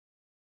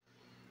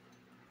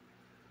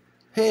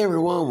Hey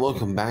everyone,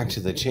 welcome back to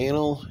the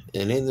channel,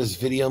 and in this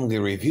video I'm going to be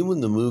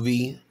reviewing the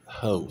movie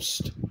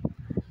Host.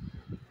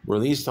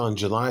 Released on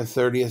July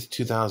 30th,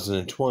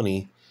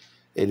 2020,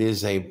 it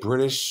is a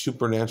British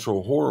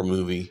supernatural horror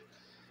movie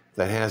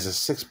that has a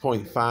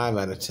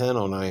 6.5 out of 10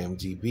 on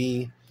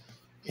IMDb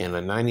and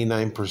a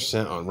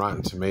 99% on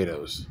Rotten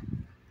Tomatoes.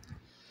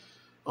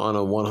 On a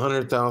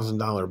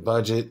 $100,000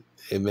 budget,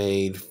 it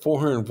made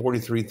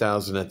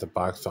 $443,000 at the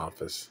box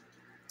office.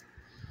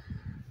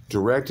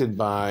 Directed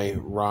by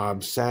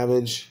Rob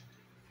Savage,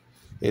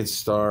 it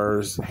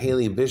stars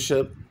Haley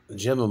Bishop,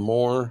 Gemma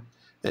Moore,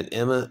 and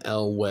Emma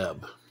L.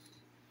 Webb.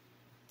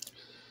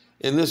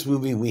 In this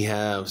movie, we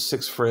have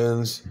six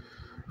friends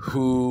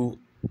who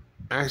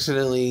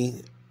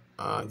accidentally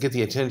get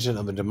the attention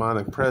of a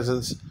demonic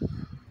presence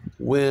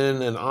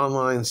when an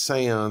online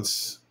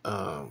seance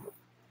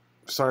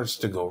starts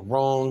to go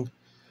wrong.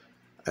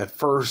 At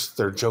first,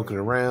 they're joking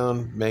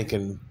around,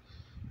 making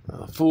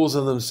fools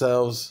of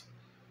themselves,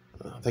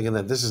 thinking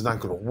that this is not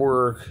going to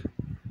work.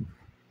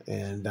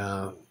 And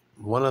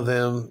one of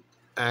them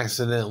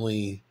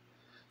accidentally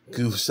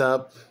goofs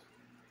up,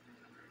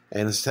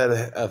 and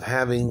instead of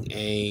having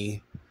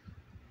a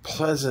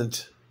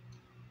pleasant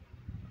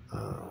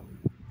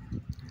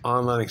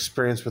online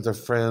experience with their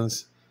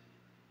friends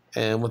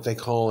and what they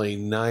call a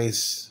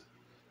nice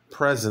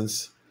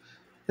presence,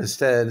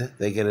 instead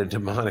they get a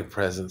demonic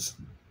presence.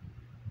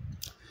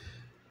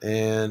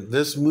 And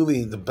this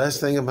movie, the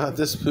best thing about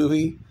this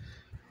movie,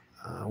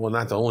 well,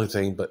 not the only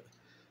thing, but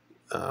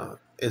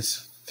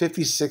it's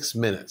 56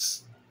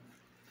 minutes.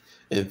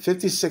 In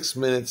 56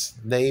 minutes,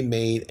 they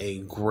made a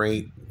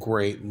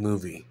great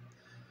movie.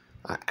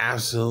 I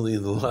absolutely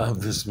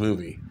love this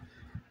movie.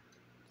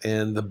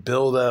 And the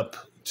build up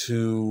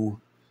to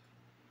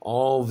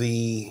all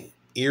the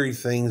eerie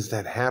things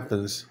that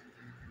happens,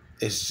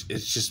 it's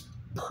just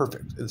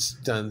perfect. It's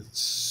done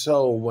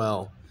so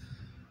well.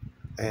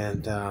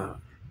 And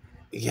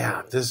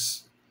yeah,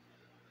 this,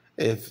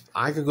 if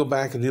I could go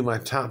back and do my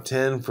top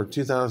 10 for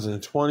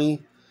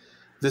 2020,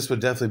 this would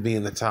definitely be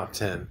in the top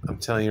 10. I'm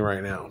telling you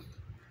right now.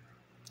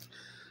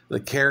 The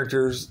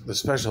characters, the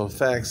special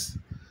effects,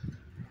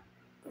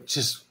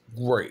 just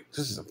great.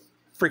 This is a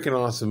freaking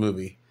awesome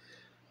movie.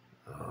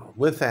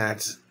 With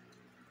that,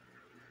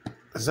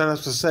 there's not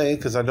enough to say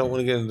because I don't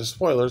want to get into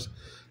spoilers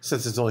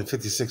since it's only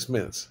 56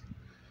 minutes.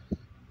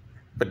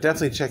 But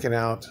definitely check it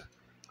out.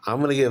 I'm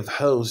going to give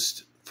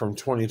Host from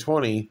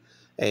 2020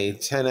 a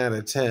 10 out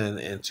of 10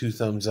 and 2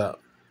 thumbs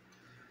up.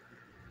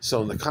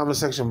 So in the comment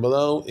section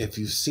below, if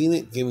you've seen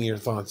it, give me your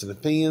thoughts and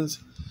opinions.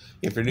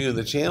 If you're new to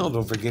the channel,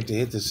 don't forget to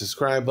hit the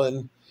subscribe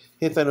button,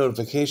 hit that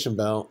notification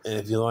bell, and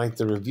if you like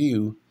the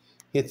review,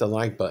 hit the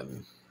like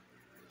button.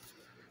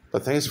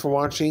 But thanks for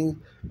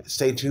watching.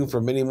 Stay tuned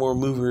for many more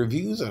movie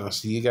reviews, and I'll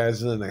see you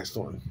guys in the next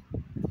one.